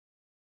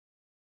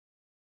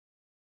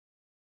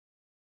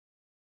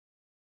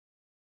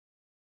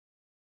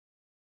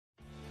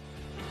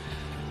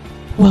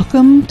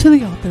Welcome to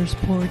the Author's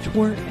Porch,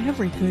 where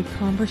every good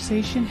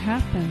conversation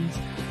happens.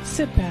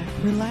 Sit back,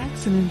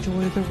 relax, and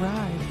enjoy the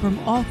ride from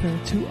author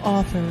to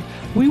author.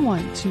 We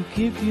want to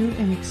give you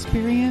an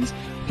experience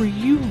where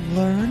you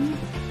learn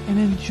and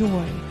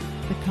enjoy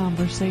the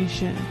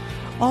conversation.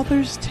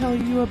 Authors tell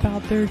you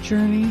about their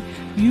journey,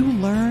 you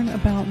learn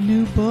about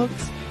new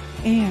books,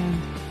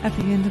 and at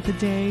the end of the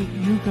day,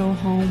 you go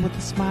home with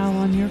a smile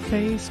on your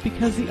face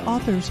because the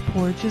Author's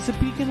Porch is a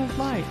beacon of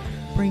light,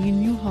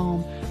 bringing you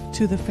home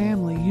to the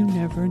family you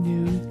never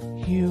knew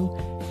you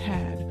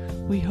had.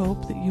 We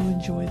hope that you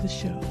enjoy the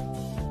show.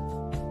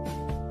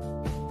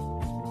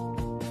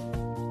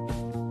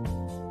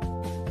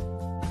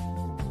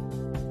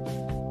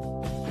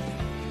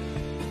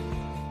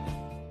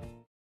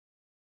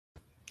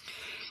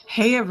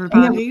 Hey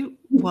everybody,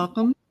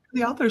 welcome to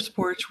the Author's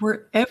Porch,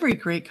 where every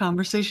great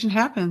conversation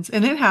happens,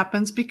 and it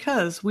happens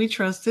because we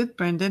trusted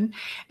Brendan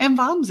and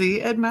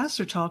Vamsi at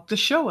Master Talk to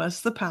show us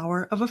the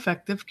power of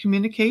effective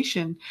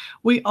communication.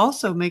 We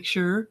also make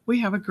sure we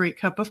have a great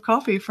cup of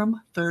coffee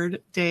from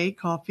Third Day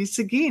Coffee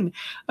Seguin,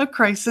 a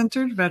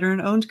Christ-centered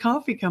veteran-owned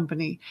coffee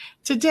company.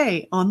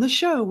 Today on the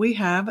show, we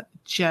have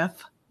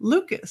Jeff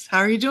Lucas. How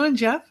are you doing,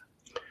 Jeff?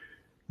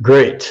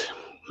 Great.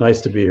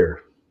 Nice to be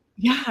here.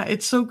 Yeah,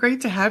 it's so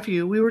great to have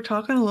you. We were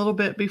talking a little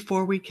bit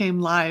before we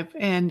came live,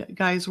 and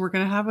guys, we're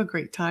going to have a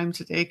great time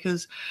today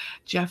because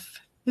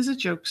Jeff is a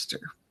jokester.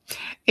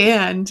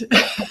 And,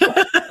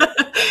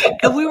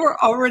 and we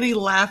were already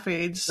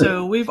laughing,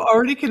 so we've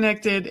already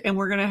connected, and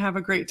we're going to have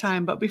a great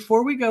time. But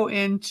before we go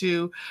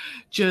into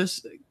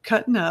just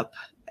cutting up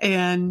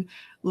and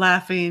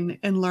laughing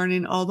and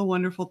learning all the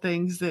wonderful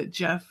things that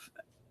Jeff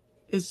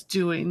is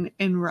doing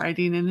and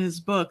writing in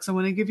his books, I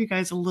want to give you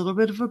guys a little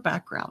bit of a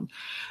background.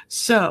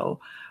 So,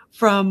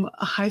 from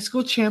a high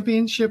school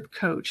championship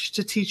coach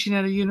to teaching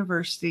at a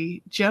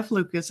university, Jeff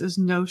Lucas is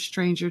no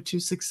stranger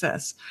to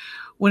success.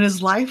 When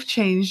his life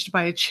changed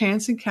by a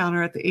chance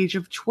encounter at the age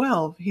of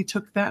 12, he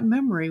took that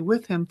memory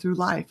with him through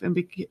life, and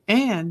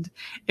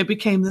it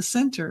became the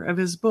center of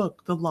his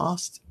book, The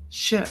Lost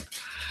Ship.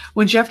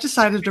 When Jeff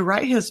decided to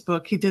write his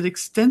book, he did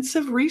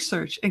extensive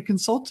research and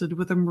consulted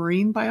with a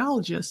marine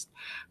biologist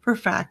for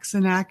facts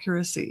and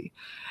accuracy.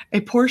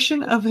 A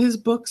portion of his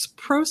book's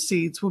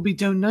proceeds will be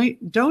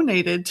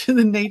donated to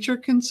the Nature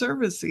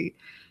Conservancy.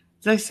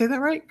 Did I say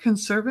that right?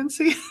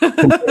 Conservancy?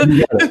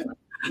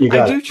 You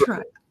got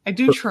it. I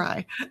do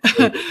try.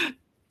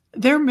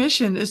 Their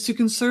mission is to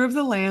conserve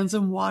the lands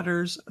and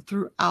waters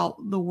throughout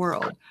the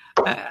world.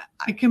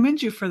 I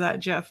commend you for that,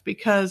 Jeff,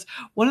 because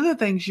one of the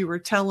things you were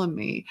telling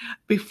me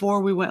before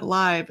we went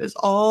live is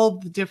all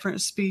the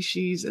different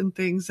species and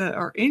things that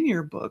are in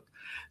your book.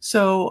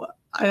 So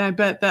I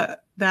bet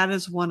that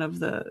is one of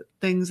the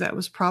things that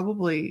was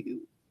probably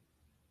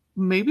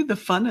maybe the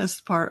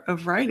funnest part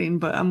of writing,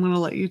 but I'm going to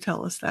let you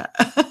tell us that.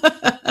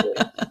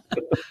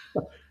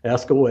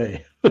 Ask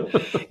away.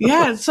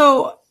 Yeah.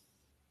 So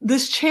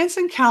this chance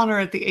encounter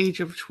at the age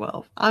of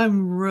 12, I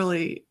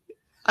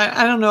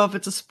don't know if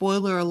it's a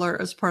spoiler alert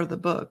as part of the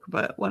book,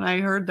 but when I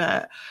heard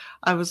that,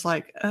 I was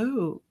like,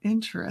 oh,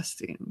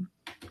 interesting.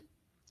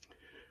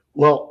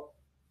 Well,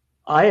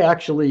 I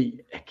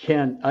actually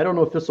I don't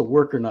know if this will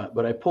work or not,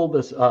 but I pulled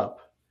this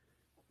up.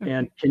 Okay.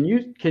 And can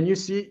you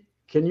see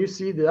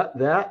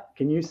that?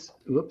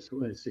 Oops,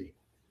 let me see.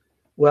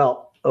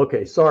 Well,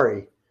 okay,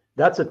 sorry.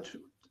 That's a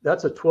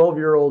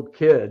 12-year-old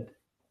kid,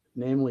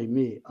 namely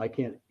me. I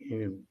can't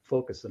even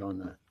focus it on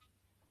that.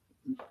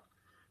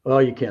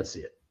 Well, you can't see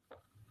it.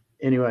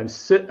 Anyway,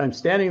 I'm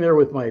standing there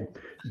with my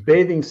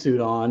bathing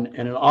suit on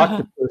and an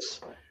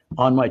octopus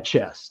on my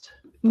chest.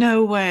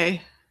 No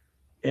way.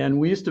 And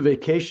we used to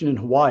vacation in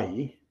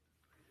Hawaii,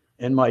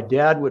 and my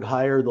dad would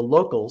hire the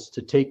locals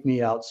to take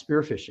me out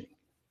spearfishing.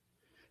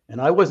 And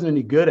I wasn't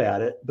any good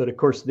at it, but of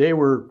course they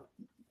were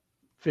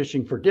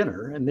fishing for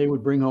dinner, and they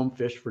would bring home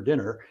fish for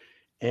dinner.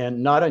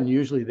 And not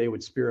unusually, they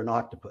would spear an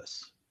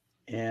octopus.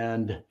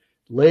 And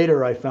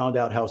later I found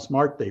out how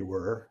smart they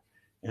were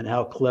and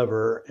how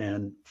clever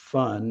and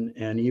fun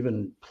and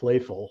even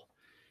playful.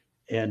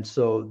 And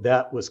so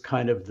that was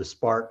kind of the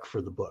spark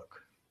for the book.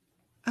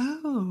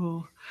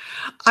 Oh,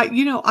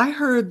 I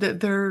heard that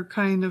they're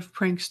kind of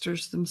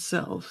pranksters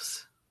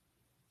themselves.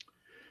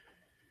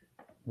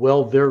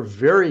 Well, they're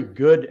very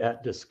good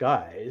at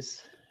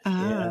disguise.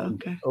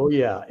 Okay. Oh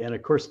yeah. And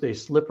of course they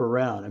slip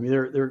around. I mean,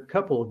 there are a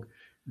couple of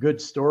good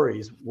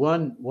stories.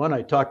 One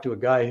I talked to a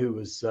guy who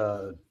was,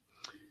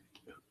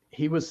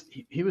 he was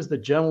the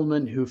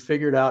gentleman who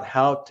figured out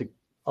how to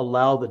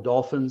allow the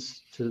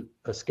dolphins to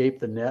escape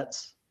the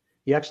nets.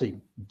 He actually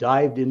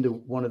dived into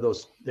one of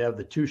those. They have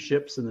the two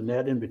ships and the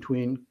net in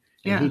between.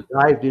 And he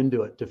dived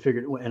into it to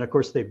figure it. And of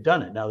course they've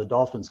done it. Now the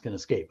dolphins can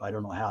escape. I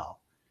don't know how.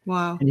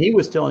 Wow. And he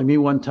was telling me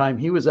one time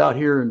he was out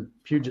here in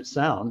Puget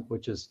Sound,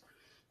 which is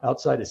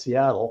outside of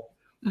Seattle.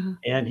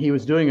 And he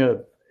was doing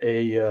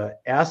a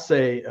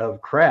assay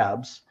of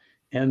crabs,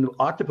 and the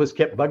octopus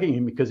kept bugging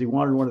him because he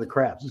wanted one of the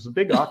crabs. It was a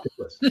big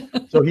octopus.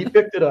 So he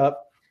picked it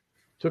up,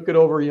 took it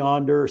over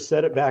yonder,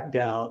 set it back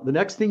down. The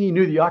next thing he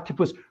knew, the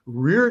octopus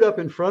reared up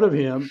in front of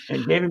him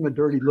and gave him a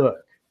dirty look.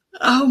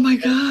 Oh my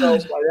And so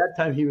God. by that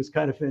time he was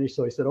kind of finished.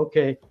 So he said,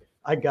 okay,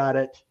 I got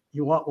it.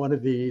 You want one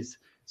of these?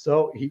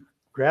 So he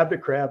grabbed a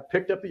crab,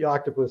 picked up the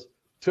octopus,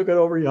 took it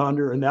over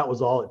yonder, and that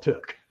was all it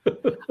took.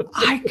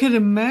 I could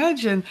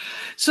imagine.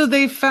 So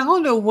they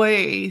found a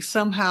way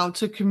somehow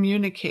to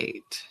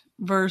communicate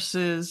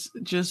versus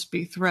just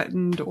be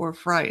threatened or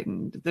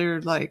frightened.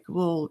 They're like,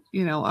 well,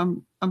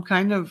 I'm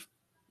kind of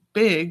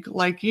big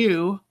like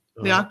you,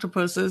 the Uh-huh.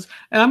 octopuses,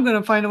 and I'm going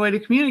to find a way to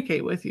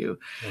communicate with you.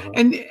 Uh-huh.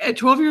 And at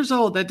 12 years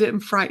old, that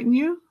didn't frighten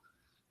you?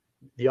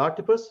 The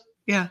octopus?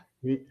 Yeah.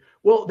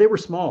 Well, they were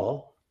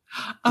small,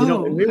 and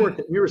Oh,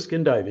 okay. we were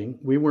skin diving.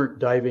 We weren't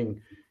diving,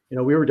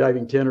 we were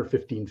diving 10 or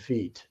 15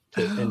 feet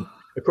and Oh,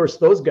 of course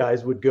those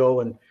guys would go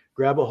and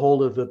grab a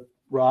hold of the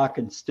rock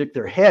and stick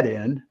their head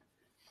in.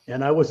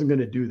 And I wasn't going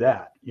to do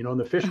that, and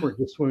the fish weren't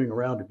just swimming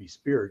around to be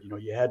speared.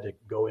 You had to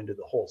go into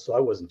the hole. So I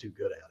wasn't too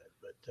good at it,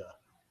 but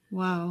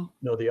wow.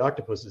 no, the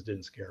octopuses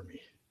didn't scare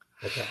me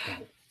at that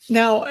point.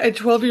 Now, at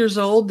 12 years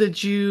old,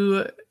 did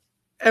you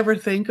ever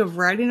think of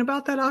writing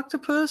about that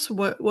octopus?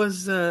 What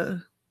was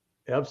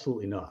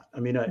Absolutely not. I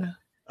mean, no.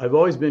 I've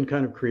always been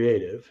kind of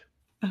creative.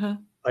 Uh-huh.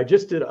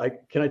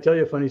 Can I tell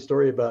you a funny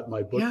story about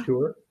my book Yeah,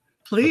 tour?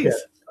 Okay. please.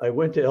 I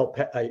went to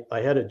I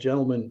had a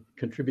gentleman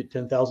contribute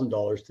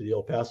 $10,000 to the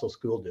El Paso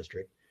School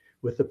District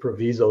with the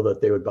proviso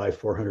that they would buy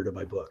 400 of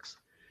my books.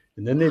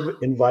 And then they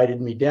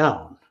invited me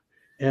down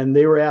and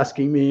they were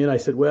asking me, and I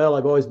said, well,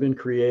 I've always been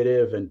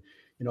creative. And,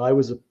 I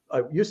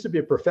used to be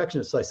a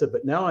perfectionist. So I said,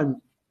 but now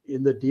I'm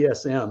in the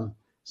DSM.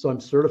 So I'm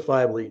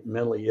certifiably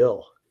mentally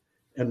ill.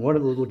 And one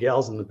of the little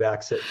gals in the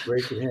back said,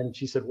 raised her hand and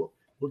she said, well,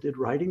 did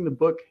writing the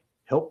book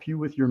help you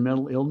with your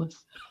mental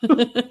illness?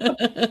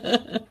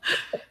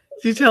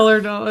 You tell her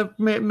no,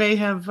 it may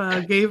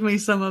have gave me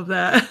some of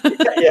that.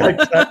 Yeah,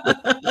 exactly.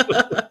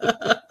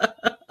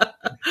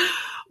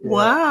 Yeah.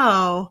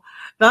 Wow.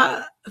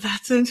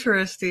 That's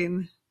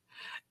interesting.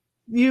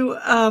 You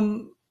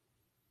God,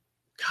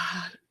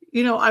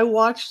 I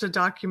watched a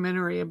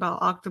documentary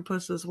about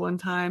octopuses one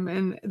time,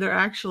 and they're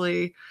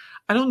actually,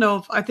 I don't know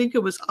if I think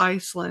it was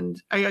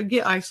Iceland. I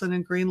get Iceland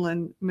and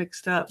Greenland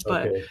mixed up,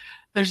 but Okay.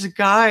 there's a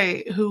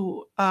guy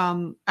who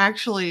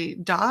actually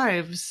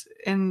dives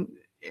and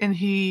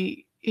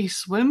he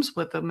swims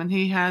with them, and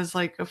he has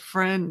like a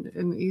friend,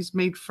 and he's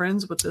made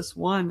friends with this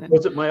one. And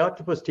Was it my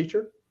octopus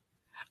teacher?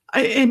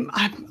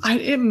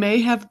 it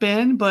may have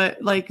been, but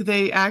like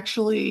they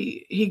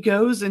actually he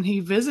goes and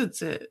he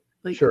visits it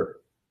like Sure.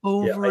 Yeah,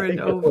 over I and think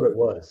that's what it over.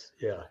 was.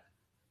 Yeah.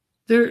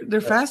 They're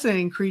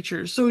fascinating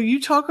creatures. So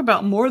you talk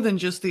about more than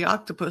just the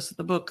octopus in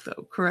the book,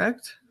 though,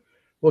 correct?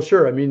 Well,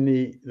 sure. I mean,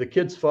 the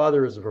kid's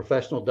father is a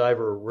professional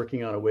diver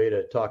working on a way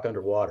to talk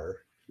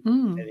underwater,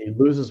 Mm. and he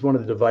loses one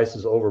of the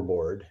devices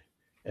overboard,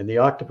 and the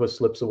octopus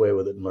slips away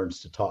with it and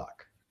learns to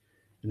talk.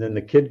 And then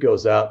the kid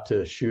goes out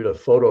to shoot a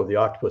photo of the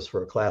octopus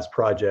for a class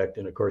project,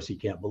 and of course he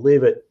can't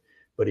believe it,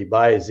 but he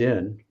buys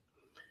in.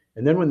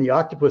 And then when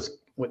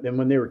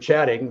they were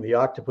chatting, the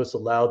octopus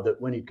allowed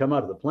that when he'd come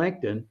out of the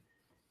plankton,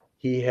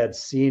 he had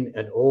seen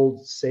an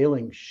old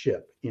sailing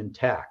ship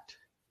intact.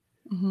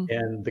 Hmm.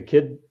 And the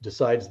kid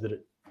decides that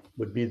it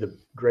would be the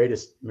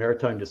greatest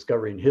maritime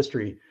discovery in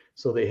history.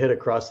 So they head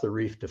across the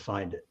reef to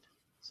find it.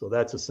 So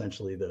that's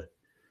essentially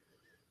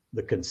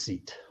the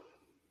conceit.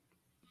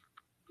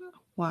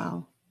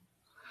 Wow.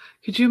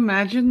 Could you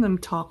imagine them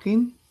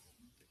talking?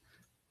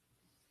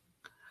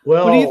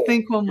 What do you Well,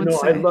 think one would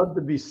I say? love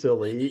to be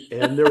silly,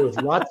 and there was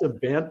lots of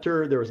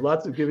banter. There was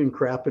lots of giving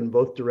crap in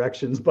both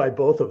directions by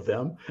both of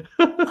them.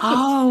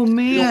 Oh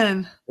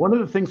man. One of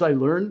the things I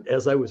learned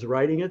as I was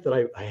writing it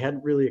that I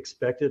hadn't really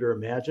expected or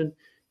imagined,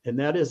 and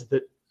that is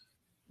that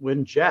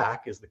when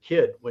Jack is the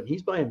kid, when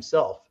he's by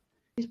himself,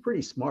 he's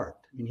pretty smart.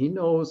 I mean,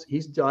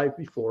 he's dived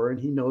before and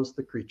he knows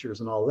the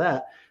creatures and all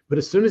that. But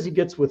as soon as he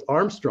gets with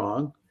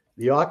Armstrong,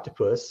 the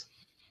octopus,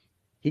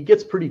 he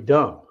gets pretty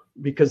dumb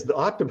because the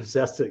octopus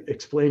has to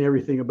explain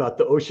everything about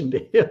the ocean to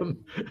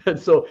him. And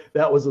so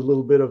that was a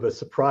little bit of a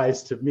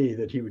surprise to me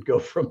that he would go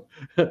from,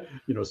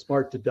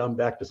 smart to dumb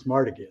back to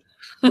smart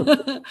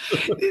again.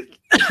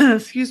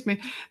 Excuse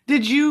me.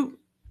 Did you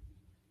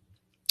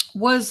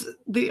was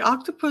the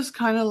octopus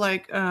kind of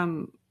like I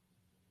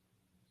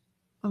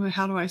mean,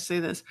 how do I say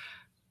this?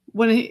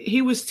 When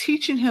he was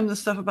teaching him the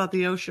stuff about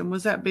the ocean,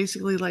 was that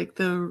basically like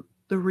the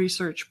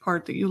research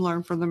part that you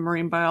learned from the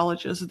marine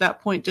biologist? At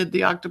that point, did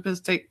the octopus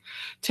take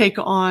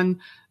on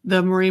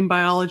the marine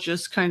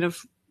biologist kind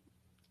of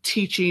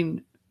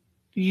teaching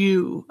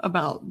you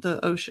about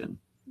the ocean?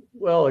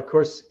 Well, of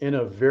course, in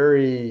a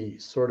very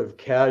sort of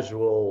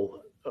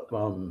casual,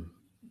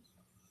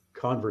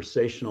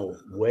 conversational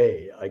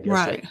way, I guess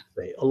I Right. could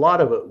say. A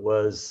lot of it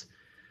was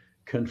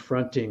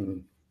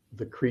confronting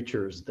the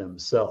creatures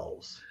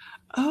themselves.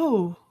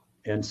 Oh,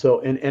 And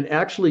so, and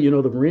actually,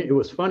 it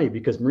was funny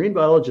because marine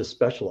biologists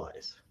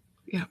specialize.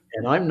 yeah.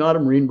 And I'm not a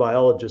marine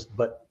biologist,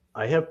 but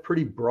I have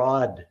pretty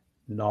broad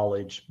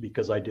knowledge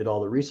because I did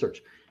all the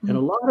research. And a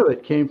Mhm. lot of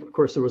it came, of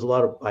course, there was a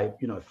lot of,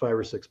 5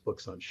 or 6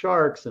 books on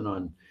sharks and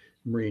on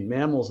marine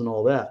mammals and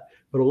all that.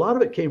 But a lot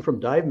of it came from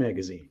dive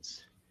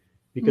magazines.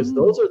 because Mm.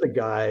 those are the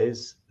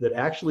guys that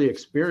actually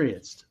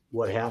experienced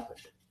what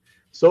happened.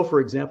 So, for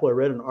example, I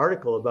read an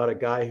article about a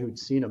guy who'd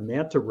seen a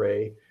manta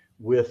ray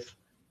with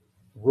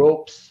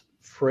ropes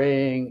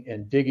fraying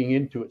and digging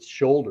into its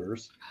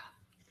shoulders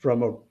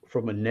from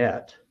a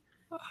net,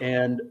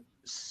 and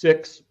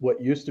six what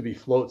used to be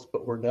floats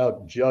but were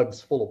now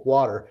jugs full of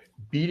water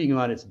beating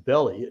on its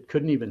belly. It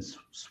couldn't even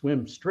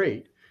swim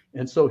straight.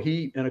 And so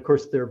and of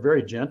course, they're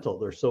very gentle.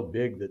 They're so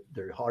big that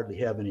they hardly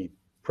have any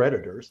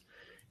predators.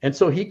 And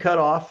so he cut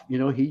off,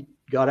 he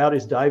got out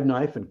his dive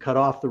knife and cut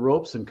off the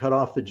ropes and cut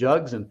off the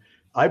jugs. And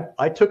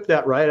I took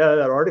that right out of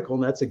that article,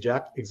 and that's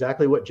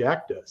exactly what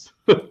Jack does.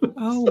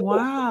 Oh, so,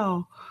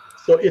 wow.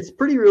 so it's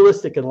pretty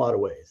realistic in a lot of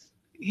ways.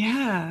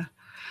 Yeah.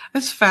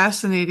 That's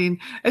fascinating.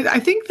 I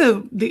think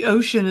the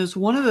ocean is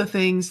one of the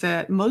things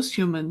that most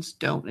humans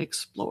don't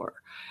explore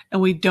and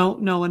we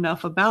don't know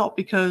enough about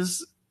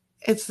because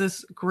it's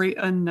this great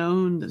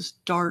unknown, this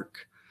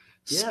dark,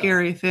 Yeah.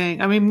 scary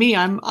thing. I mean,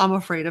 I'm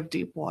afraid of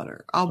deep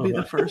water. I'll be the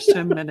Uh-huh. first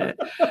to admit it.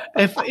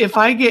 If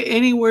I get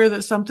anywhere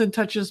that something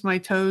touches my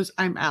toes,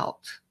 I'm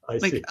out. I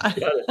Like see. Got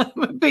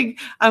it.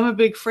 I'm a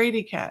big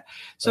fraidy cat. I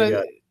So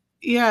got it.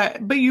 yeah,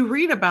 but you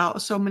read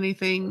about so many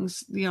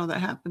things, that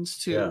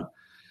happens Yeah. to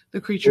the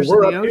Well, creatures in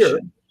the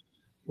ocean.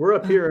 we're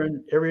up Uh, here,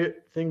 and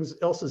everything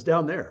else is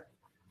down there.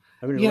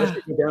 I mean, unless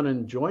yeah. you go down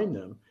and join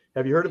them.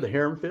 Have you heard of the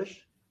haremfish?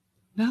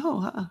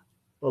 No.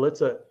 Well,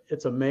 it's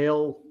a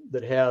male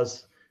that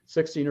has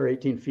 16 or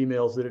 18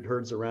 females that it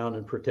herds around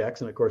and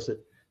protects, and of course,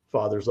 it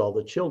fathers all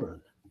the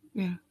children.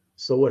 Yeah.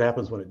 So what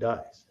happens when it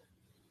dies?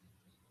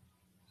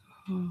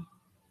 Oh,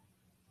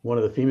 One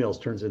of the females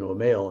turns into a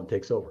male and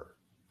takes over.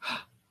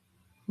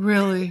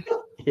 really?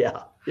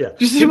 Yeah, yeah.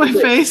 Did you see my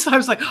face? I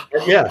was like,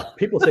 Yeah.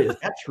 People say, "Is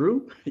that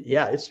true?"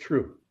 Yeah, it's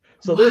true.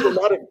 So wow.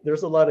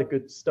 there's a lot of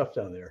good stuff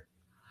down there.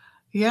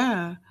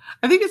 Yeah.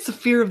 I think it's the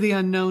fear of the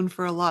unknown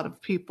for a lot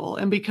of people.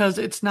 And because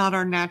it's not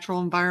our natural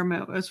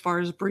environment as far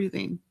as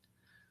breathing.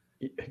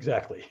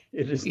 Exactly.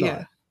 It is Yeah.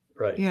 not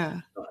right. Yeah.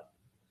 It's not.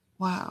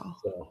 Wow.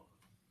 So,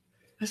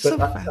 That's but so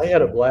I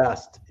had a fascinating.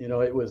 blast.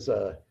 It was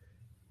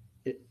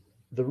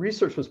the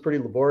research was pretty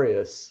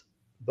laborious,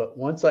 but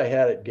once I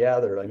had it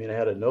gathered, I mean, I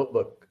had a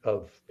notebook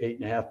of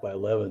 8.5 by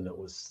 11 that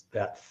was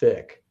that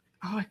thick,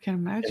 Oh, I can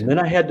and then imagine.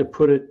 I had to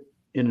put it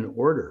in an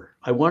order.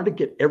 I wanted to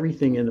get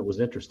everything in that was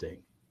interesting,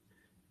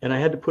 and I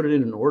had to put it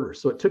in an order.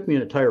 So it took me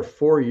an entire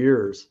 4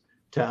 years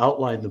to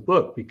outline the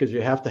book because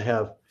you have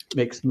to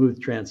make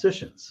smooth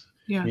transitions.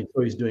 I Yeah. mean,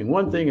 so he's doing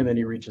one thing, and then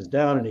he reaches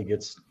down and he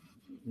gets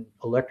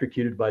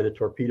electrocuted by the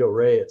torpedo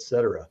ray, et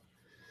cetera.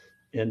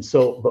 And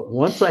so, but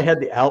once I had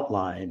the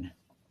outline,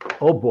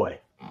 oh boy,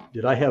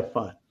 did I have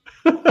fun.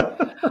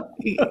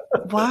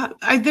 Wow.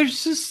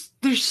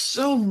 There's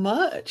so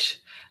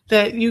much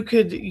that you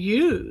could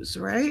use,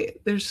 right?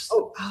 There's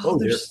Oh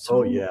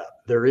so yeah,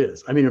 there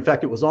is. I mean, in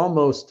fact, it was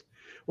almost,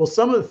 well,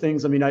 some of the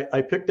things, I mean,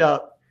 I picked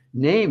out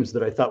names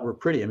that I thought were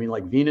pretty. I mean,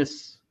 like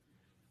Venus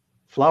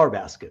flower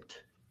basket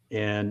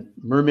and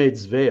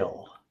mermaid's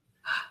veil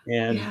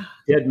and yeah.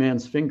 dead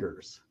man's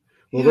fingers.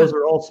 Well, Yeah. those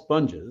are all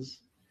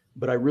sponges,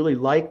 but I really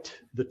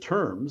liked the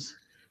terms.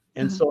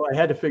 And Uh, so I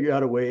had to figure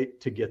out a way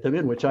to get them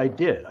in, which I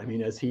did. I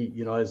mean,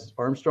 as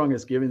Armstrong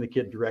is giving the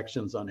kid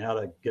directions on how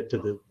to get to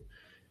the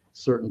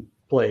certain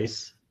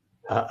place,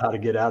 how to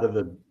get out of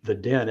the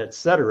den, et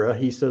cetera,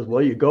 he says,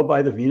 well, you go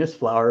by the Venus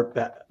flower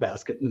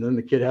basket. And then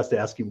the kid has to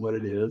ask him what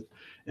it is.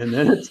 And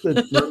then it's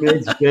the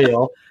mermaid's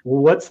veil.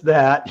 Well, what's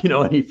that?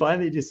 And he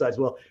finally decides,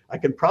 well, I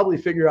can probably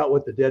figure out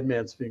what the dead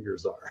man's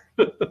fingers are.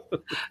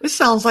 This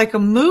sounds like a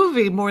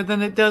movie more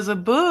than it does a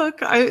book.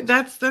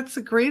 That's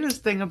the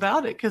greatest thing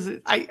about it because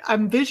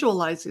I'm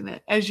visualizing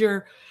it as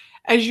you're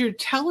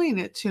telling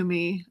it to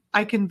me.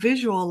 I can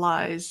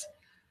visualize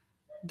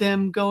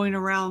them going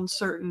around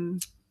certain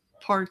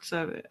parts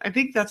of it. I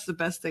think that's the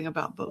best thing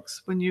about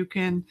books when you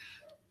can.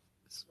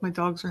 My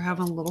dogs are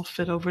having a little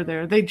fit over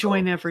there. They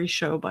join every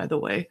show, by the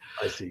way.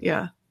 I see.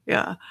 Yeah,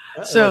 yeah. I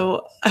like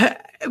So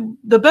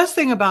the best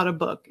thing about a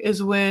book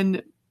is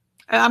when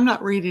I'm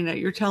not reading it,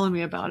 you're telling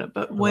me about it,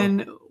 but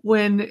when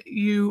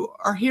you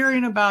are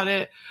hearing about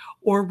it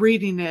or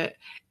reading it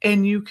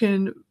and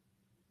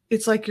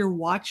it's like you're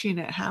watching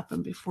it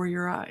happen before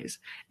your eyes.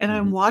 And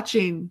I'm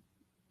watching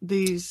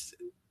these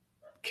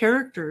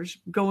characters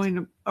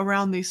going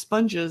around these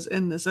sponges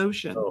in this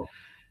ocean, Oh,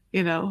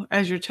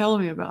 as you're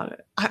telling me about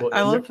it. well,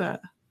 I love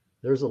that.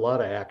 there's a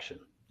lot of action,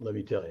 let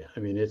me tell you. I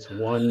mean, it's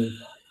one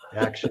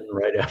action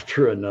right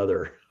after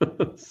another.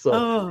 So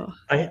Oh,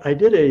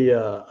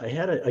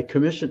 I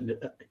commissioned,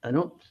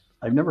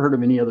 I've never heard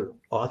of any other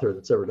author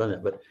that's ever done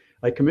it, but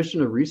I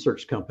commissioned a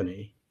research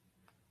company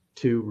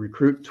to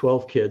recruit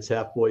 12 kids,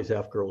 half boys,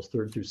 half girls,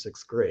 third through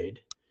sixth grade,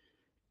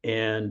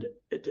 and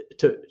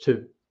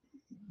to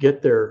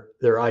get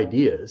their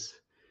ideas.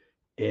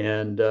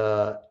 And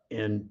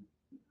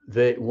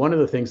one of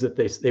the things that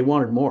they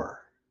wanted more.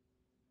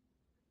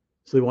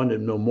 So they wanted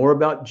to know more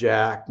about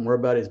Jack, more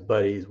about his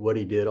buddies, what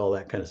he did, all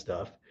that kind of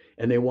stuff.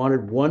 And they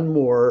wanted one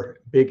more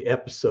big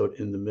episode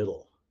in the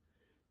middle.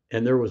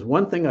 And there was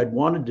one thing I'd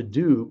wanted to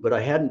do, but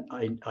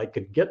I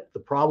could get the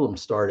problem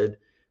started,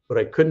 but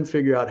I couldn't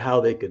figure out how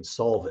they could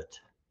solve it.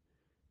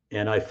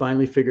 And I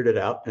finally figured it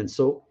out. And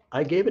so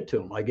I gave it to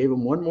them. I gave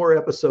them one more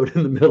episode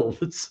in the middle.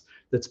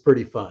 That's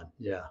pretty fun.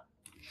 Yeah.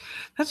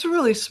 That's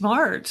really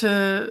smart.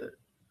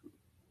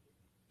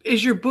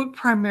 Is your book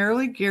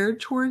primarily geared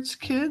towards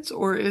kids,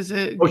 or is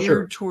it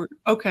geared toward?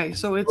 Okay,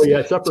 so it's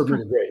it's upper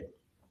middle grade.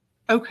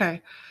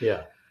 Okay.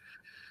 Yeah.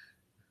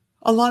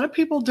 A lot of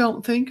people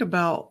don't think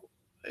about,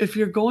 if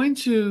you're going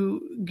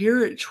to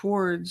gear it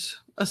towards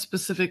a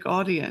specific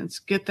audience,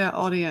 get that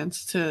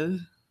audience to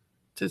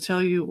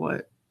tell you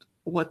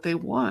what they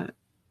want.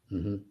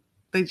 Mm-hmm.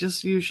 They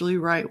just usually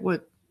write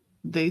what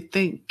they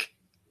think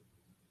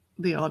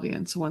the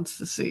audience wants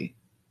to see.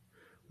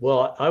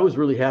 Well, I was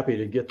really happy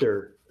to get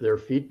their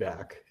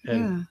feedback,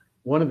 and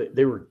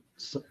they were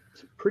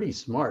pretty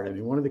smart. I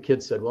mean, one of the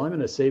kids said, "Well, I'm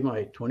going to save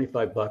my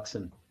 $25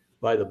 and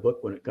buy the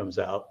book when it comes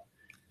out,"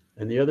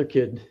 and the other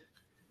kid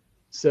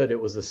said it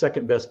was the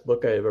second best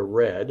book I ever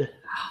read.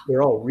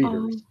 They're all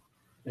readers,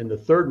 and the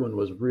third one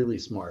was really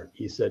smart.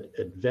 He said,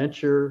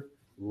 "Adventure,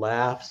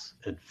 laughs,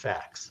 and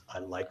facts. I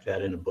like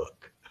that in a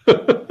book."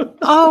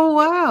 Oh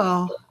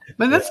wow,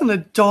 man, that's an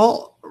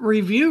adult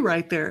review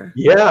right there.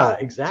 Yeah,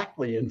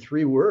 exactly, in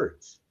 3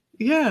 words.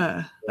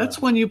 Yeah, that's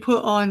when you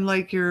put on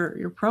like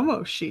your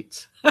promo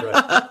sheets. Right.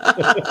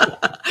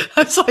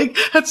 That's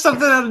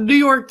something out of New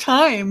York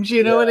Times.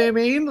 You know what I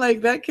mean?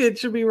 Like that kid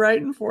should be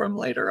writing for him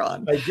later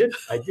on. I did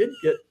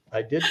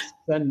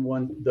send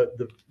one.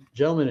 The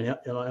gentleman in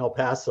El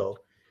Paso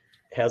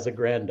has a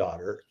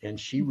granddaughter, and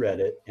she read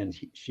it, and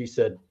he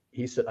said,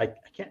 I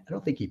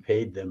don't think he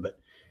paid them, but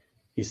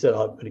he said,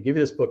 "I'm going to give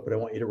you this book, but I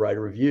want you to write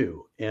a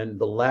review." And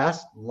the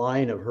last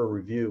line of her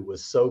review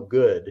was so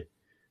good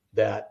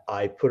that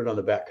I put it on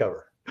the back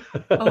cover.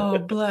 Oh,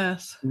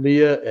 bless.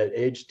 Leah at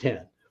age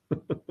 10.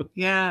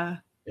 Yeah.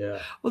 Yeah.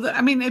 Well,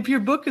 I mean, if your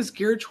book is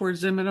geared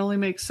towards them, it only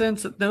makes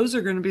sense that those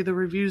are going to be the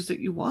reviews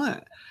that you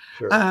want.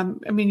 Sure.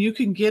 I mean, you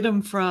can get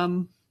them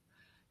from,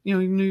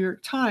 New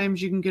York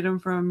Times, you can get them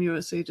from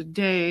USA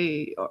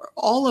Today, or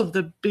all of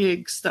the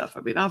big stuff. I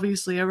mean,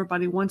 obviously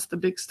everybody wants the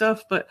big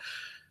stuff, but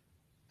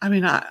I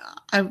mean,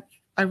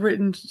 I've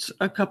written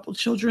a couple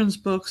children's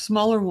books,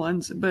 smaller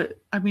ones, but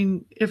I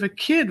mean, if a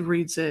kid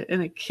reads it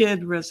and a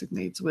kid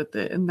resonates with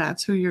it, and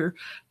that's who your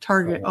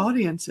target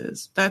audience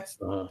is,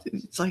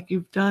 it's like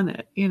you've done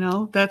it,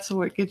 that's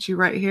what gets you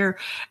right here.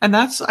 And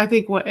that's, I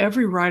think, what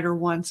every writer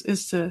wants,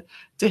 is to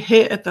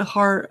hit at the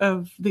heart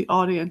of the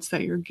audience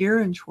that you're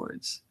gearing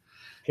towards.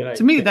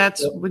 To me,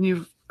 that's when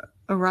you've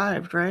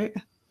arrived, right?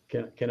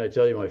 Can I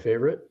tell you my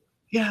favorite?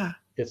 Yeah.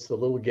 It's the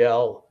little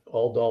gal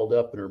all dolled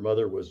up, and her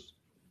mother was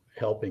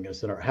helping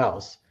us in our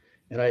house,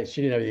 and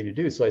she didn't have anything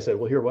to do, so I said,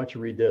 "Well, here, why don't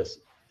you read this?"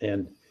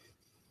 And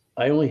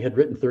I only had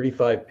written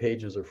 35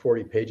 pages or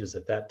 40 pages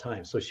at that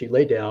time, so she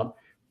lay down,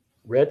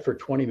 read for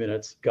 20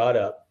 minutes, got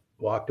up,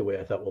 walked away.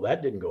 I thought, well,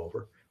 that didn't go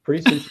over.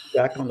 Pretty soon she's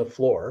back on the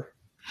floor,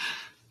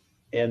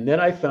 and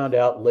then I found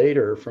out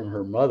later from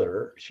her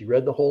mother, she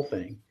read the whole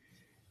thing,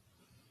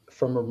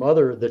 from her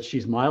mother, that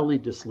she's mildly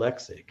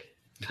dyslexic,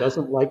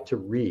 doesn't like to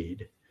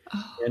read,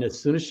 and as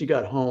soon as she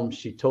got home,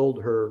 she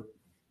told her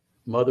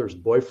mother's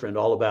boyfriend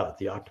all about it.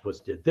 The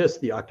octopus did this,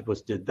 the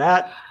octopus did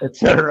that,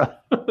 etc.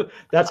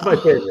 That's my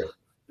favorite.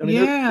 I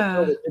mean,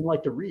 yeah, they didn't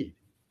like to read.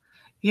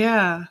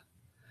 Yeah,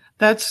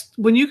 that's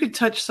when you could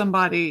touch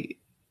somebody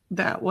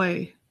that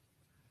way.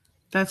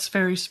 That's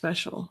very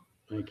special.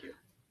 Thank you.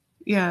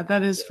 Yeah,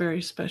 that is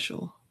very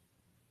special.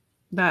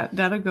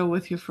 That'll go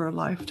with you for a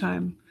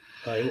lifetime.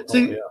 I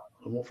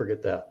won't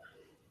forget that.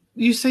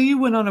 You say you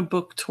went on a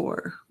book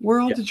tour. Where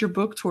all did your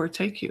book tour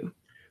take you?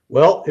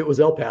 Well, it was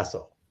El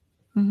Paso.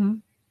 Mm-hmm.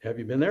 Have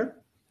you been there?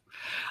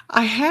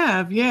 I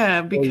have,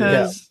 yeah,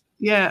 because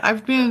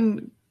I've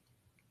been.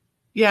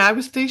 Yeah, I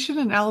was stationed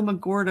in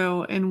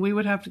Alamogordo, and we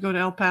would have to go to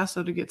El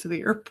Paso to get to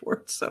the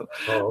airport. So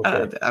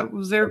I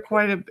was there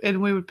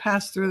and we would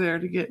pass through there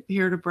to get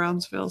here to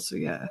Brownsville. So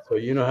yeah. So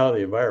you know how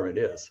the environment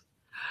is.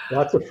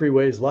 Lots of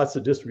freeways, lots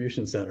of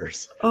distribution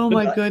centers. Oh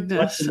my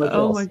goodness.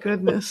 Oh my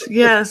goodness.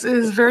 Yes, it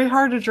is very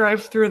hard to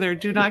drive through there.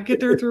 Do not get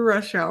there through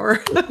rush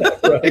hour.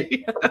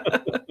 Right.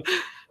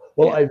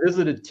 Well, I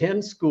visited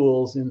 10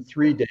 schools in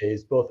 3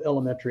 days, both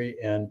elementary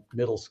and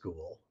middle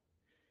school.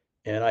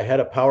 And I had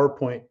a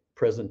PowerPoint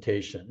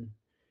presentation.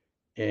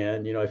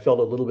 And, I felt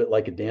a little bit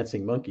like a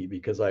dancing monkey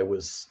because I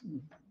was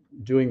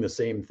doing the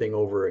same thing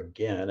over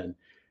again and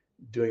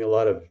doing a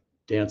lot of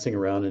dancing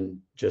around and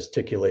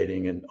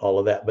gesticulating and all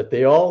of that. But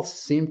they all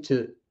seemed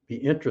to be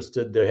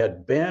interested. They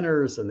had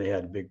banners and they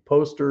had big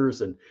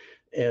posters. And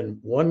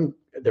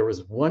there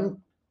was one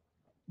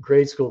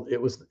grade school.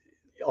 It was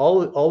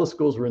all the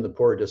schools were in the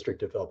poor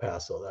district of El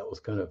Paso. That was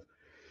kind of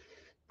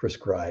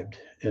prescribed.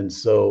 And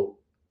so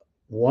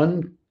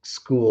one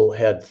school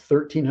had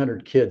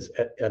 1,300 kids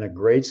at a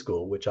grade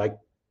school, which I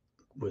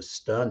was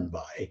stunned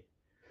by.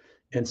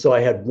 And so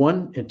I had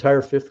one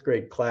entire 5th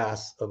grade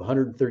class of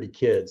 130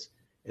 kids,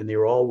 and they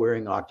were all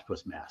wearing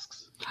octopus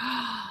masks.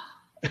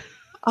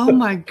 Oh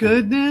my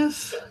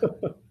goodness.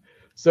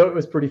 So it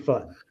was pretty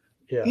fun.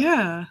 Yeah.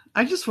 Yeah.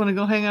 I just want to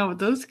go hang out with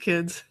those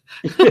kids.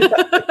 Yeah,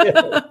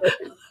 yeah.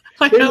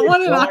 Like, They I were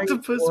want an drawing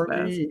octopus for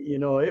mask. me.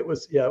 It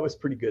was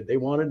pretty good. They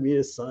wanted me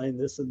to sign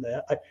this and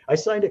that. I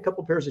signed a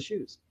couple pairs of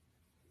shoes.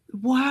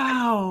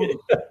 Wow.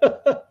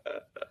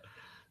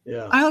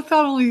 Yeah. I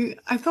thought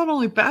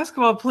only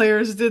basketball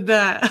players did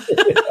that.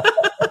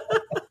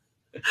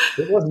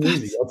 It wasn't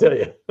easy, That's I'll tell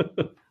you.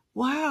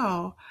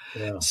 wow.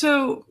 Yeah.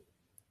 So,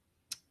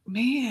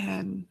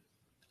 man,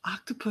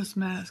 octopus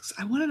masks.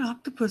 I want an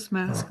octopus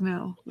mask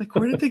now. Like,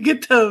 where did they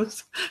get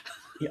those?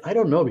 Yeah, I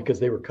don't know because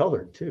they were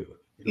colored too.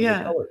 They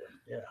Yeah, colored them.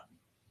 Yeah.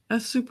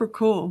 that's super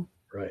cool.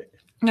 Right.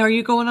 Now, are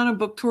you going on a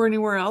book tour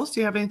anywhere else? Do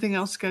you have anything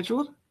else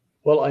scheduled?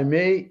 Well, I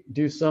may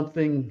do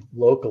something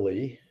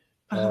locally,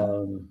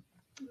 Uh-huh.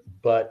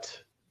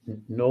 but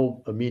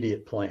no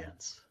immediate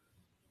plans.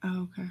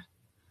 Oh, okay.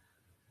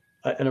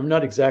 And I'm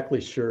not exactly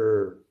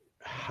sure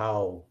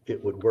how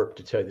it would work,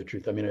 to tell you the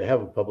truth. I mean, I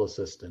have a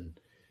publicist, and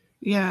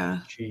Yeah,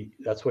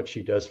 that's what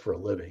she does for a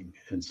living.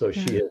 And so she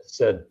yeah. has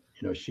said,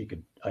 she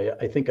could,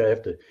 I think I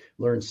have to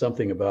learn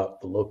something about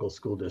the local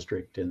school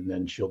district, and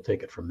then she'll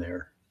take it from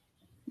there.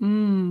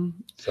 Mm.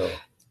 So,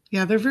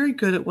 Yeah, they're very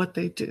good at what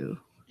they do.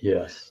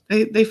 yes,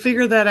 They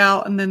figure that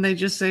out, and then they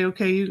just say,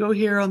 okay, you go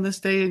here on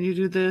this day and you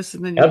do this,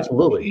 and then you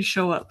absolutely.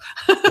 show up.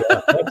 Yeah,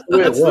 that's the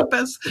way it That's the was.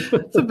 best.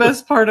 It's the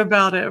best part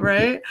about it,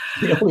 right?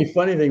 The only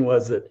funny thing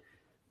was that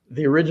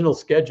the original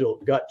schedule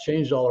got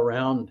changed all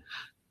around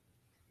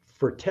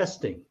for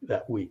testing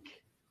that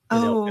week in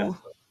El Oh, Paso.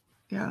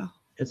 yeah.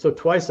 And so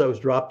twice I was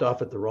dropped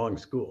off at the wrong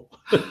school.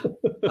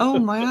 Oh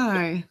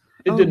my.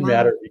 It Oh didn't my.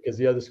 matter because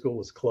the other school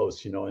was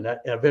close, and I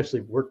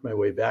eventually worked my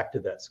way back to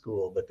that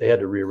school, but they had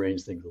to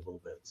rearrange things a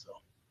little bit. So,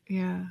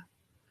 Yeah,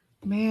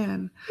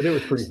 man. but it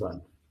was pretty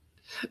fun.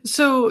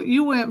 So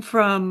you went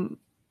from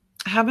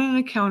having an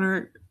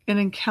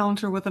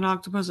encounter with an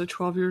octopus at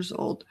 12 years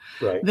old.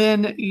 Right.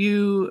 Then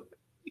you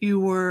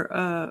were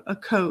a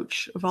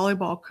coach, a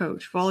volleyball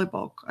coach,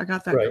 volleyball. I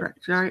got that Right.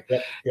 correct, right?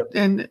 Yep.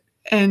 Yep.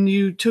 And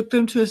you took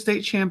them to a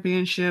state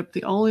championship,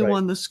 the only Right.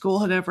 one the school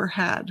had ever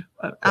had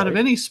out of Right.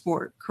 any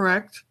sport,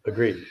 correct?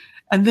 Agreed.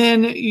 And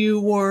then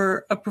you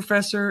were a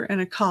professor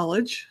in a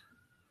college.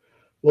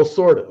 Well,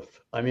 sort of.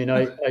 I mean,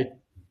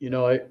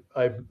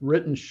 I've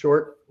written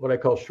what I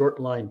call short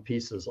line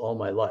pieces all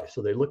my life.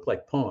 So they look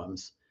like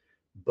poems,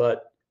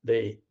 but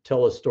they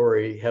tell a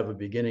story, have a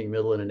beginning,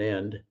 middle, and an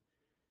end,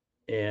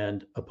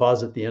 and a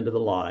pause at the end of the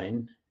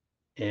line.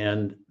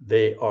 And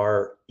they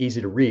are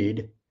easy to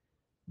read,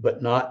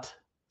 but not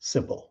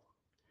simple.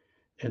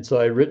 And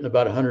so I've written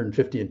about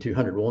 150 and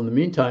 200. Well, in the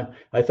meantime,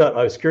 I thought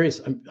I was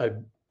curious. I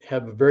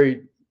have a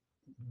very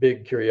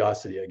big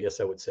curiosity, I guess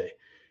I would say.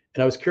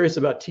 And I was curious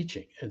about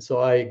teaching. And so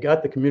I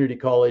got the community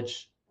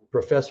college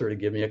professor to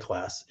give me a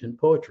class in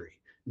poetry,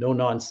 no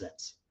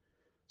nonsense.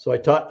 So I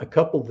taught a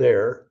couple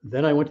there.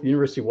 Then I went to the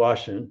University of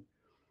Washington.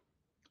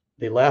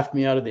 They laughed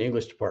me out of the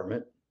English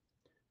department.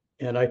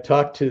 And I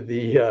talked to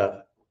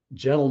the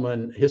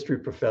gentleman, history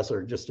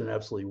professor, just an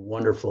absolutely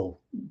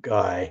wonderful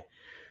guy,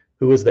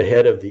 who was the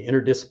head of the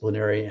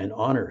interdisciplinary and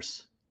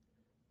honors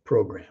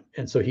program.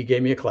 And so he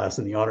gave me a class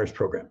in the honors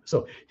program.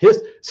 So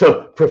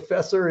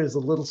professor is a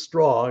little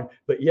strong,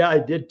 but yeah, I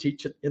did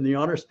teach it in the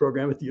honors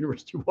program at the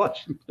University of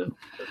Washington.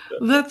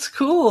 That's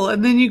cool.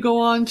 And then you go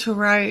on to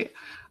write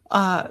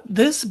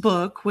this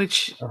book,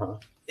 which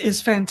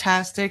is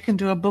fantastic, and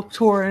do a book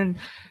tour in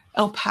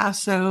El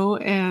Paso,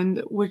 and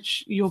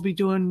which you'll be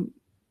doing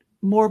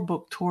more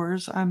book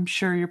tours. I'm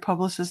sure your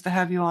publicist to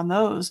have you on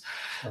those.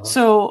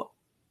 So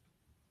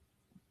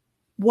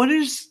what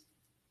does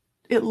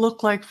it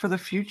look like for the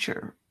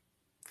future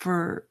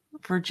for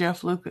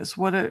Jeff Lucas?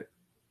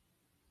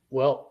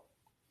 Well,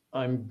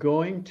 I'm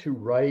going to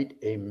write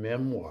a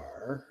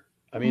memoir.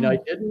 I mean, I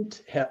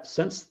didn't have,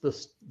 since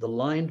the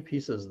lined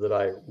pieces that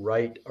I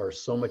write are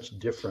so much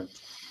different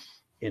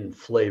in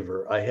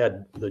flavor. I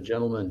had the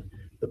gentleman,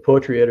 the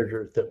poetry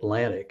editor at the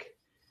Atlantic,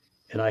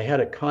 and I had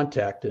a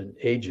contact, an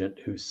agent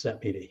who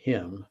sent me to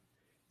him,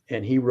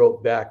 and he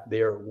wrote back,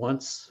 "They are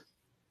once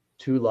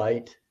too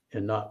light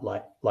and not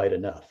light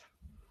enough."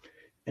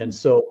 And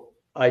so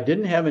I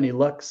didn't have any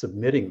luck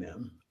submitting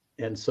them.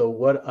 And so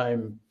what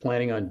I'm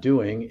planning on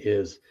doing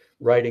is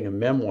writing a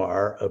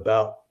memoir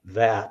about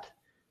that.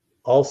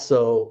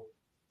 Also,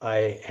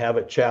 we'll have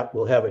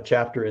a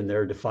chapter in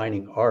there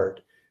defining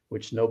art,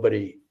 which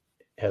nobody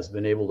has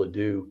been able to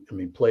do. I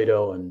mean,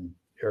 Plato and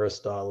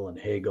Aristotle and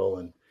Hegel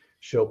and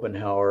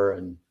Schopenhauer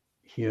and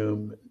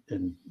Hume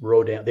and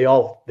Rodin, they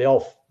all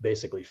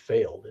basically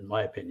failed, in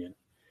my opinion.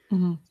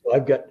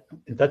 So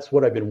that's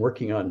what I've been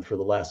working on for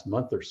the last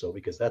month or so,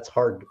 because that's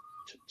hard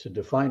to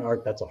define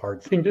art. That's a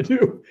hard thing to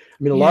do.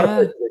 I mean, a lot of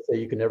places they say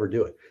you can never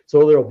do it.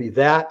 So there'll be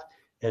that.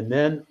 And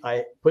then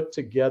I put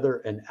together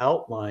an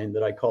outline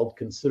that I called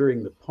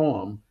Considering the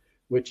Poem,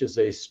 which is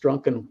a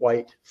Strunken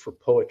White for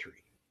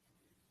poetry.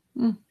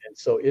 And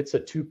so it's a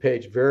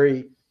 2-page,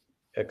 very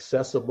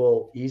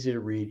accessible, easy to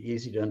read,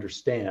 easy to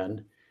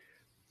understand.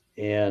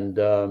 And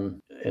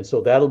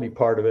so that'll be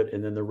part of it.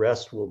 And then the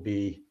rest will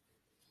be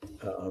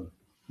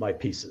my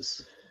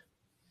pieces.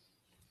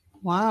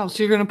 Wow.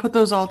 So you're going to put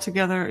those all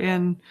together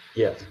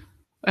Yes,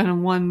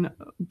 in one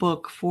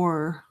book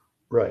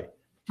right.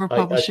 for I, I,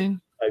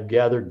 publishing? I've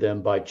gathered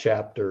them by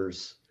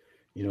chapters,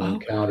 Okay.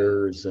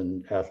 encounters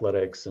and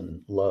athletics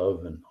and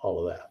love and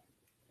all of that.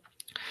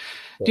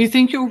 Do you So,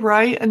 think you'll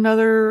write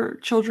another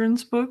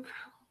children's book?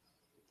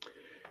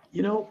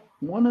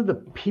 one of the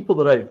people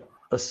that I've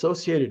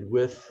associated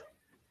with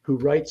who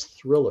writes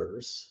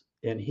thrillers,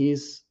 and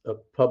he's a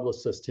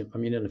publicist. I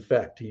mean, in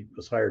effect, he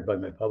was hired by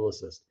my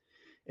publicist,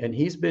 and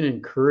he's been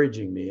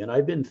encouraging me. And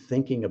I've been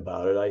thinking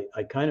about it.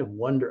 I kind of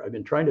wonder, I've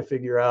been trying to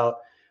figure out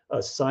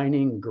a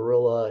signing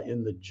gorilla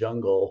in the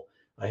jungle.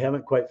 I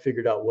haven't quite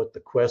figured out what the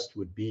quest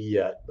would be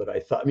yet, but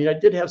I mean, I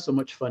did have so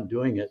much fun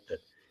doing it that,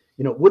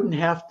 it wouldn't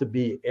have to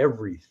be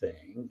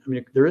everything. I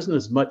mean, there isn't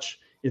as much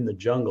in the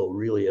jungle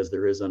really as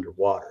there is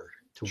underwater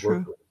to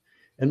work True. with.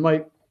 And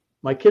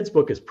my kid's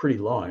book is pretty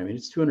long. I mean,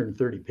 it's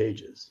 230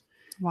 pages.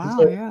 And Wow.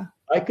 so Yeah.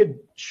 I could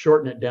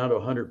shorten it down to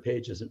 100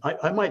 pages, and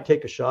I might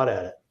take a shot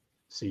at it,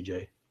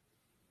 CJ.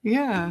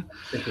 Yeah.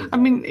 Thinking I about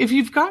mean, it. if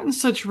you've gotten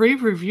such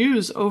rave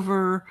reviews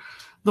over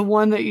the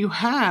one that you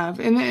have,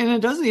 and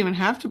it doesn't even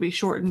have to be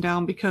shortened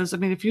down, because I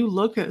mean, if you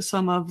look at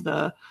some of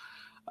the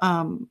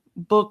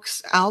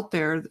books out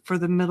there for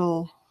the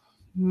middle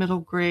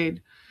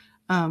grade,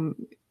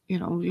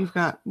 you've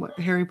got what,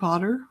 Harry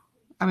Potter.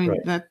 I mean,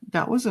 Right,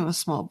 that wasn't a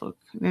small book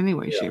in any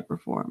way, yeah, shape, or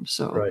form.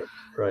 So, right,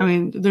 I right,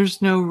 mean,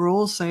 there's no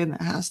rule saying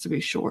that has to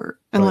be short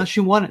right. unless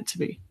you want it to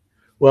be.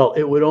 Well,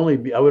 I would only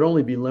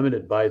be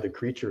limited by the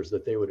creatures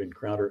that they would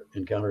encounter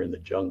in the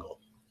jungle.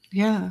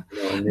 Yeah.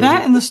 And That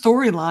maybe, and the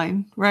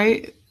storyline,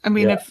 right? I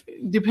mean, yeah, if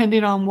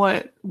depending on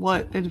what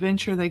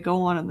adventure they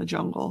go on in the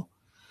jungle.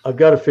 I've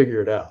got to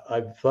figure it out.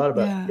 I've thought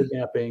about Yeah.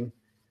 kidnapping.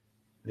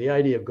 The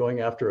idea of going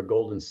after a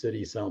golden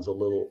city sounds a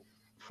little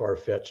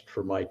far-fetched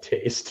for my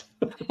taste.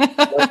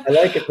 I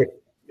like it to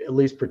at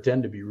least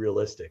pretend to be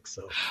realistic.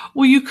 So,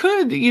 Well, you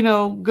could,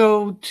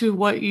 go to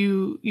what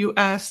you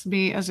asked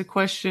me as a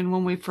question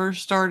when we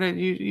first started.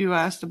 You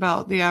asked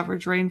about the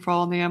average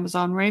rainfall in the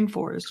Amazon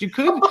rainforest. You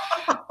could, geez,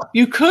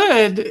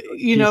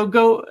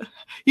 go.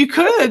 You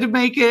could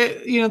make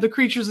it, the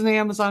creatures in the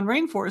Amazon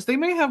rainforest. They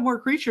may have more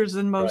creatures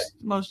than right.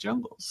 most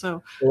jungles.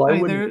 So, Well, I I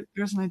mean, wouldn't.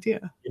 there's an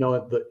idea.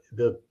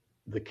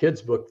 The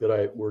kids book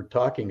that we're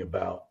talking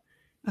about,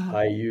 Uh,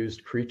 I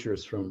used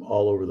creatures from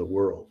all over the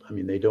world. I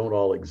mean, they don't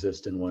all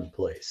exist in one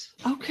place.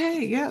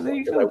 okay, yeah, there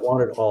you Because I go.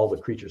 wanted all the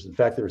creatures. In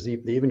fact,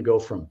 they even go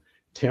from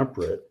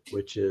temperate,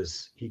 which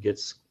is he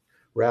gets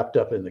wrapped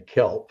up in the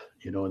kelp,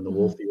 and the Mhm.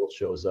 wolf eel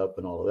shows up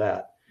and all of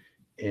that.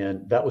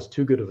 And that was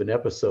too good of an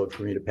episode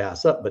for me to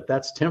pass up. But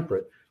that's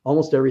temperate.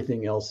 Almost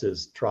everything else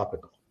is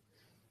tropical.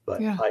 But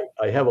Yeah.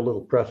 I have a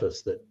little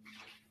preface that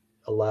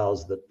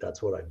allows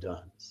that's what I've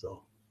done.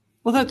 So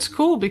Well, that's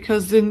cool,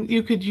 because then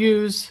you could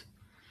use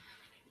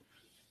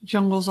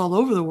jungles all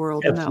over the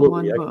world in that absolutely,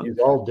 one I can book. use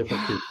all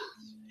different Yeah. creatures.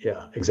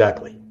 Yeah,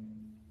 exactly.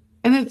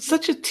 And it's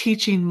such a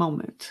teaching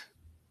moment.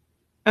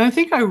 And I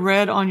think I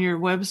read on your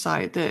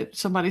website that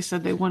somebody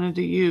said they wanted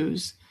to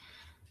use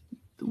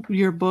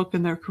your book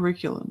in their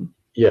curriculum.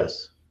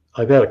 Yes,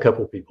 I've had a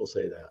couple of people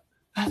say that.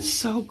 That's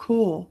so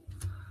cool.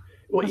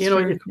 Well, That's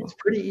very it's cool.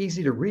 pretty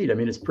easy to read. I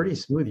mean, it's pretty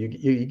smooth.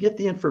 You get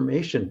the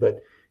information,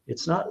 but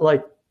it's not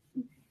like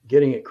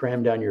getting it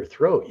crammed down your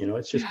throat.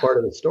 It's just Yeah. part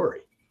of the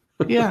story.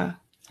 Yeah.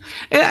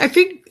 And I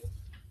think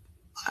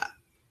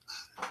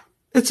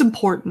it's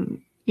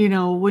important,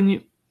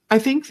 I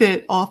think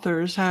that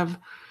authors have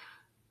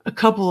a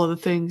couple of the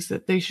things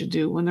that they should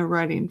do when they're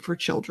writing for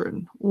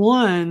children.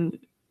 One,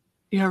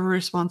 you have a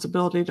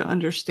responsibility to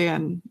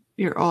understand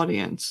your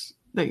audience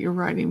that you're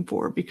writing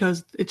for,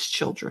 because it's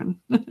children.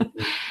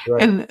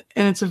 Right. and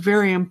it's a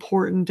very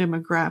important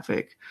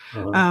demographic.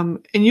 Uh-huh.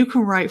 And you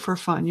can write for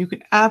fun. You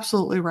can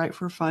absolutely write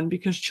for fun,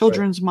 because Right.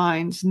 children's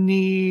minds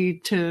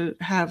need to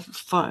have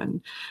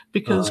fun,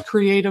 because Uh-huh.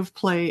 creative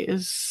play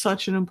is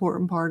such an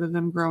important part of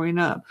them growing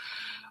up.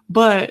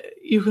 But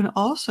you can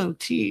also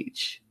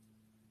teach,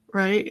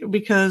 right?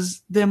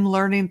 Because them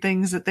learning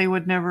things that they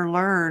would never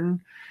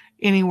learn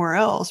anywhere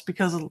else,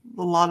 because a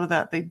lot of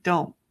that they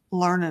don't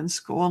learn in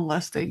school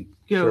unless they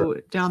go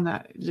Sure. down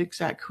that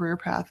exact career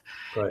path.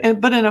 Right.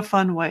 But in a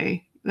fun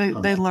way. They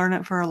Uh-huh. learn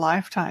it for a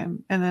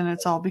lifetime, and then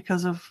it's all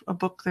because of a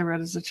book they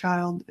read as a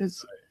child.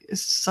 Is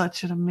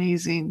such an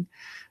amazing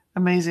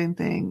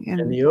thing. And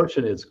And the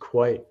ocean is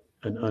quite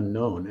an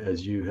unknown,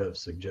 as you have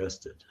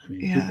suggested. I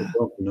mean, people yeah.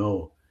 don't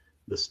know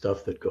the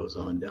stuff that goes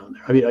on down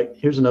there. I mean,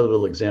 here's another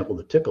little example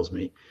that tickles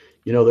me.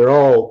 They're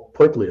all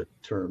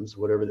poikilotherms,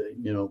 whatever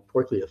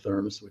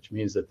poikilotherms, which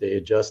means that they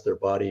adjust their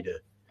body to.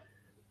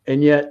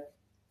 And yet,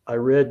 I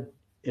read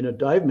in a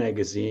dive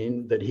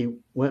magazine that he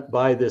went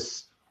by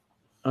this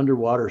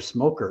underwater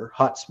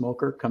hot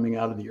smoker coming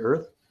out of the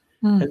earth,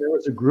 and there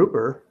was a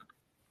grouper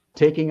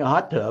taking a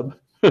hot tub,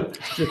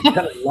 just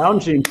kind of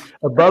lounging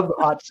above the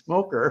hot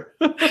smoker.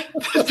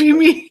 That'd be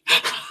me.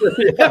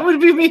 That Yeah, would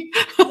be me.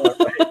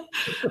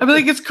 I'd be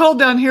like, it's cold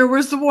down here.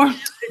 Where's the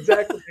warmth?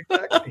 exactly.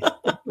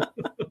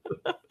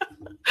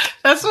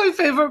 That's my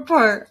favorite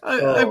part. I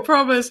Oh,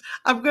 promise.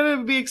 I'm going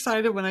to be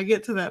excited when I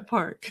get to that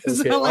part because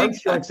okay. I like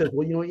Armstrong says,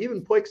 well,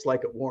 even Poik's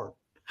like it warm.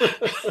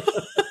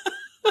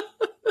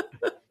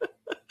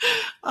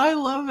 I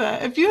love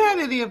that. If you had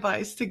any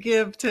advice to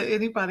give to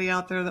anybody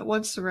out there that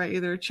wants to write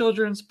either a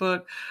children's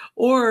book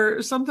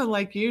or something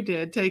like you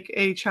did, take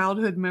a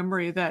childhood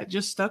memory that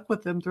just stuck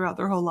with them throughout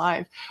their whole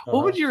life, what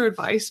Uh-huh. would your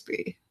advice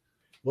be?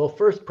 Well,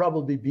 first,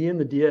 probably be in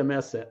the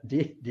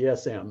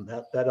DSM.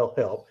 That'll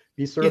help.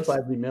 Be Yes.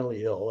 certifiably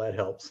mentally ill. That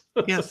helps.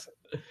 Yes.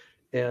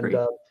 And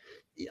Agree.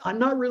 I'm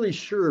not really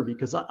sure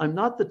because I'm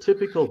not the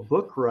typical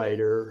book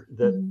writer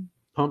that Mhm.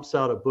 pumps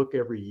out a book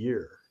every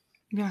year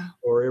Yeah.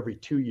 or every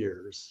 2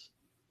 years.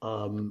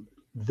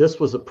 This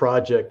was a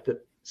project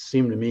that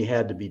seemed to me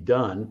had to be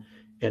done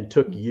and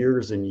took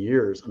years and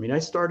years. I mean, I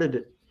started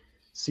at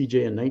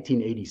CJ in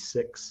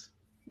 1986.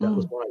 That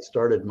was Mm. when I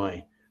started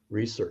my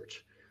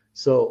research.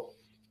 So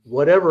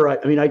whatever,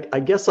 I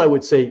guess I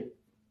would say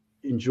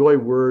enjoy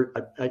word.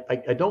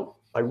 I don't,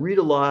 I read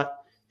a lot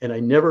and I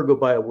never go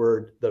by a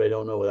word that I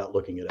don't know without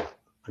looking it up.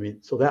 I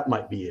mean, so that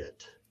might be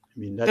it. I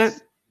mean,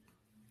 That's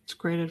that's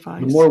great the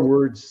advice. more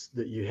words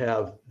that you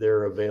have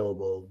there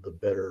available, the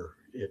better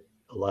it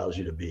allows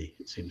you to be,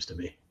 it seems to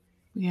me.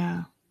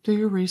 Yeah. Do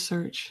your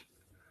research.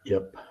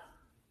 Yep.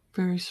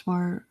 Very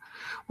smart.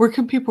 Where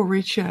can people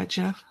reach you at,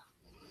 Jeff?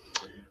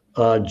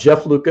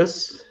 Jeff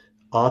Lucas,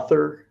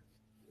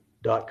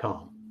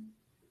 author.com.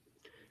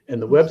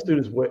 And the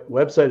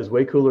website is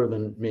way cooler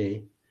than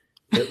me.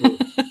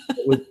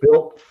 It was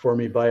built for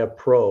me by a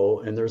pro,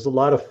 and there's a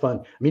lot of fun.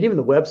 I mean, even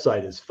the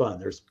website is fun.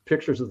 There's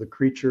pictures of the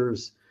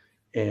creatures,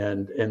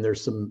 and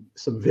there's some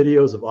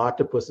videos of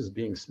octopuses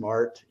being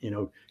smart,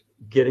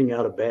 getting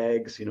out of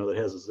bags, that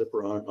has a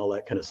zipper on it and all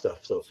that kind of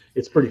stuff. So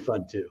it's pretty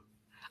fun too.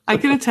 I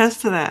can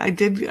attest to that. I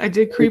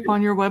did creep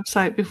on your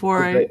website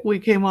before Okay. we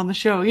came on the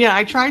show. Yeah,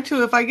 I try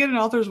to, if I get an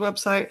author's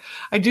website,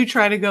 I do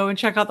try to go and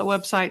check out the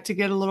website to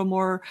get a little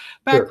more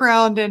Sure.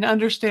 background and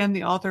understand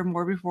the author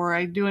more before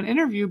I do an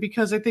interview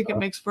because I think it Uh,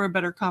 makes for a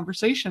better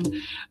conversation.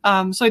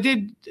 So I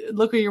did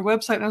look at your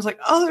website and I was like,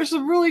 oh, there's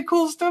some really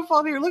cool stuff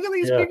on here. Look at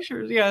these yeah.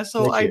 pictures. Yeah,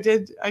 so Thank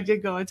you. I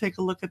did go and take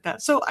a look at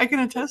that. So I can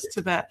attest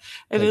to that.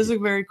 It Thank is you. a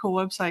very cool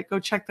website. Go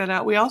check that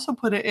out. We also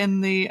put it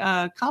in the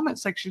comment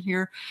section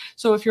here.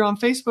 So if you're on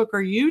Facebook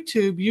or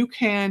YouTube, you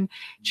can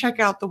check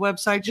out the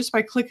website just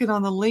by clicking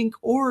on the link,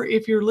 or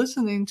if you're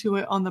listening to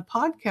it on the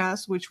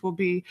podcast, which will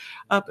be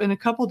up in a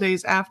couple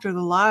days after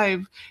the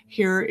live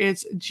here,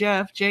 it's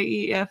Jeff,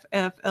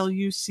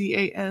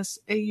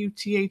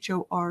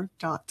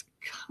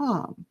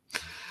 JEFFLUCASAUTHOR.com.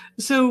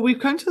 So we've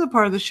come to the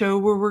part of the show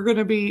where we're going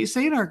to be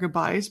saying our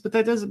goodbyes, but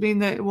that doesn't mean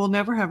that we'll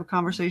never have a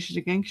conversation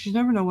again because you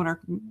never know when our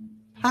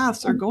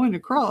paths are going to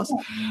cross.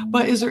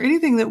 But is there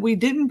anything that we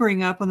didn't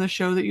bring up on the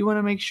show that you want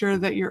to make sure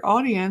that your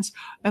audience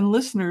and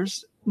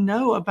listeners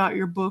know about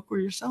your book or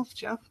yourself,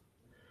 Jeff?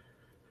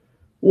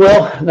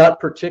 Well, not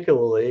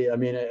particularly. I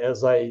mean,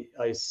 as I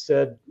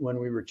said when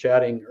we were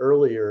chatting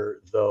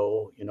earlier,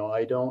 though,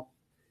 I don't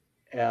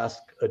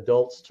ask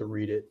adults to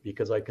read it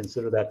because I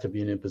consider that to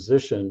be an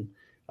imposition.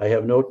 I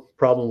have no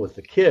problem with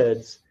the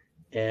kids.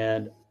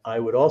 And I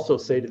would also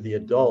say to the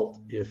adult,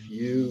 if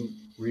you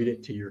read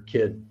it to your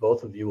kid,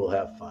 both of you will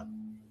have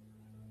fun.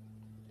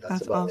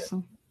 That's About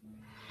awesome.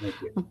 It.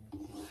 Thank you.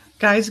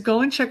 Guys,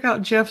 go and check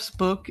out Jeff's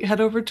book. Head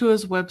over to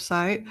his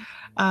website.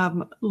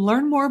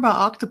 Learn more about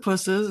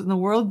octopuses and the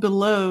world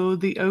below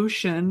the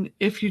ocean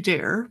if you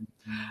dare.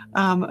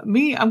 I'm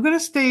going to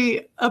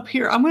stay up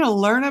here. I'm going to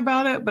learn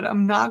about it, but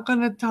I'm not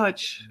going to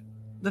touch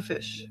the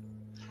fish.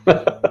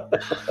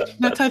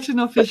 Not touching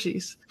no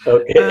fishies.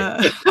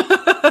 Okay.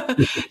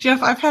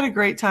 Jeff, I've had a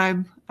great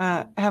time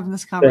having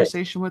this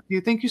conversation with you.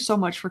 Thank you so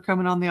much for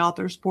coming on the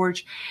Author's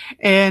Porch.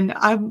 And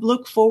I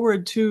look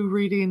forward to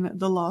reading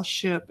The Lost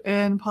Ship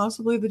and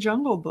possibly The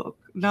Jungle Book.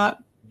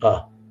 Not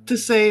to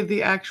say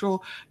the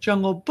actual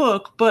Jungle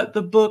Book, but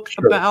the book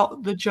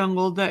about the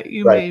jungle that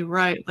you may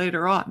write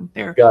later on.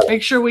 There,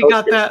 make sure we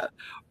got that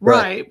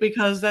right,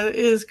 because that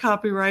is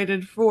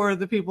copyrighted for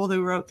the people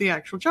who wrote the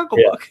actual Jungle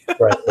Book.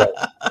 Right.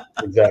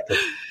 Exactly.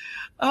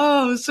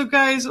 Oh, so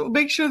guys,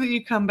 make sure that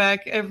you come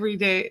back every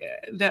day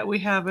that we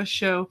have a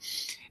show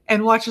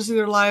and watch us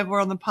either live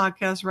or on the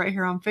podcast right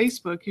here on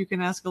Facebook. You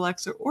can ask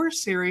Alexa or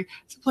Siri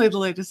to play the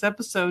latest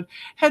episode.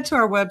 Head to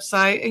our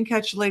website and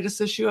catch the latest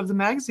issue of the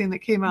magazine that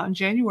came out in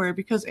January,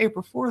 because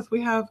April 4th,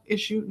 we have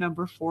issue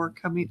number 4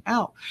 coming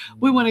out.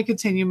 We want to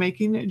continue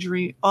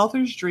making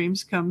authors'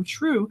 dreams come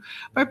true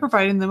by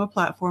providing them a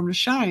platform to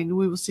shine.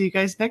 We will see you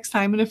guys next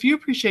time. And if you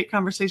appreciate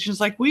conversations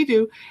like we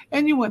do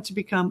and you want to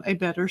become a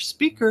better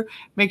speaker,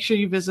 make sure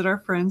you visit our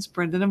friends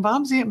Brendan and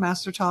Vamsi at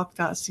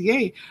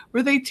mastertalk.ca,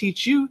 where they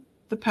teach you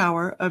the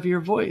power of your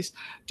voice.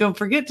 Don't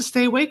forget to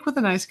stay awake with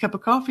a nice cup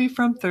of coffee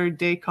from Third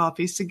Day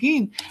Coffee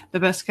Seguin,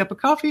 the best cup of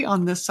coffee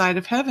on this side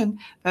of heaven.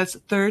 That's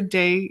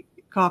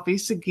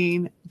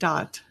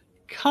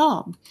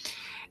thirddaycoffeeseguin.com.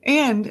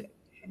 And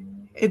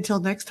until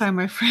next time,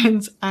 my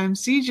friends, I'm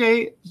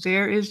CJ.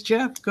 There is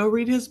Jeff. Go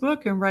read his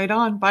book and write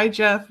on. Bye,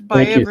 Jeff.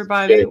 Bye,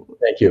 everybody.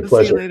 Thank you. We'll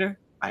Pleasure. see you later.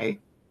 Bye.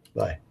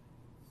 Bye.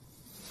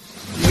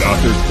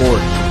 Authors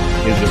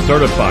Porch is a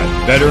certified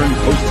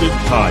veteran-hosted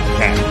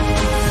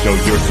podcast. Show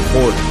your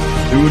support.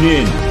 Tune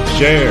in,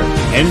 share,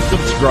 and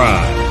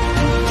subscribe.